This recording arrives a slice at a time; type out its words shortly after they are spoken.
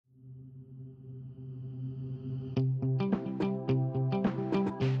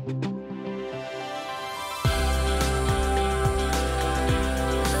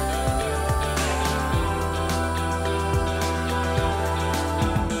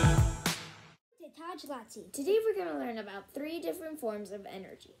Taj Latsi. Today we're going to learn about 3 different forms of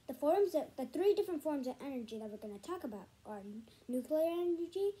energy. The 3 different forms of energy that we're going to talk about are nuclear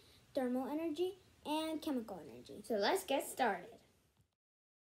energy, thermal energy, and chemical energy. So let's get started.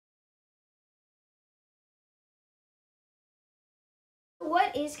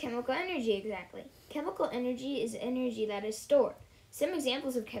 What is chemical energy exactly? Chemical energy is energy that is stored. Some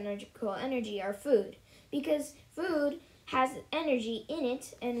examples of chemical energy are food, because food has energy in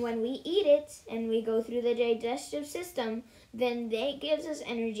it, and when we eat it and we go through the digestive system, then that gives us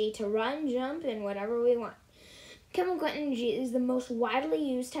energy to run, jump, and whatever we want. Chemical energy is the most widely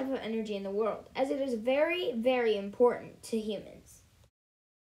used type of energy in the world, as it is very, very important to humans.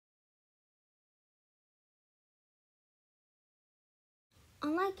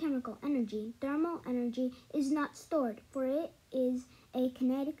 Unlike chemical energy, thermal energy is not stored, for it is a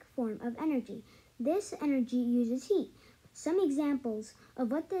kinetic form of energy. This energy uses heat. Some examples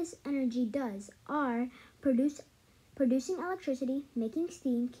of what this energy does are producing electricity, making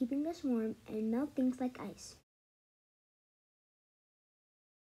steam, keeping us warm, and melt things like ice.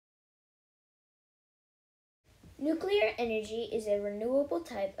 Nuclear energy is a renewable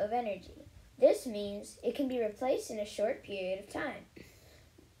type of energy. This means it can be replaced in a short period of time.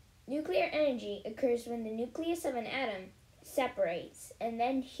 Nuclear energy occurs when the nucleus of an atom separates, and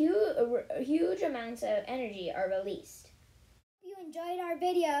then huge amounts of energy are released. Hope you enjoyed our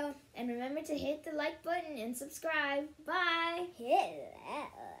video. And remember to hit the like button and subscribe. Bye! Hit that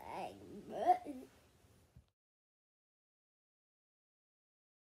like button.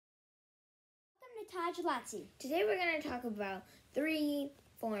 Welcome to Taj Latsi. Today we're going to talk about 3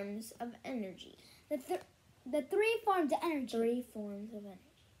 forms of energy. The 3 forms of energy. 3 forms of energy.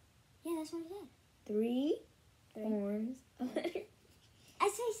 Yeah, that's what I said. 3 forms of energy. I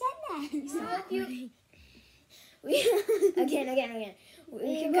said that. Stop you. Again.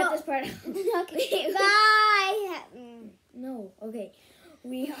 We can cut this part out. Okay. Bye. No, okay.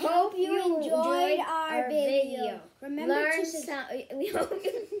 We hope you enjoyed our video. Remember we hope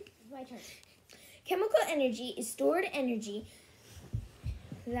you... My turn. Chemical energy is stored energy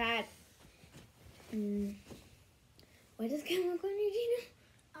that... What does chemical energy do?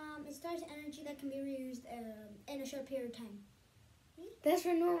 It stores energy that can be reused in a short period of time. That's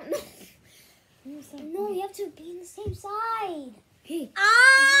for no. No, you have to be on the same side. Okay. Ah!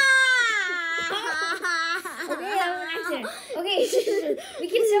 Okay, that was an accident. Okay, we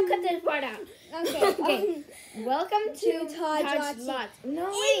can still cut this part out. Okay. Welcome to Taj Latsi. No,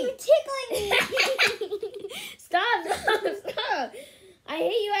 hey, wait. you're tickling me. Stop. I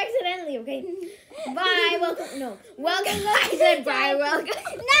hit you accidentally, okay? Bye. Welcome. I said bye. Welcome.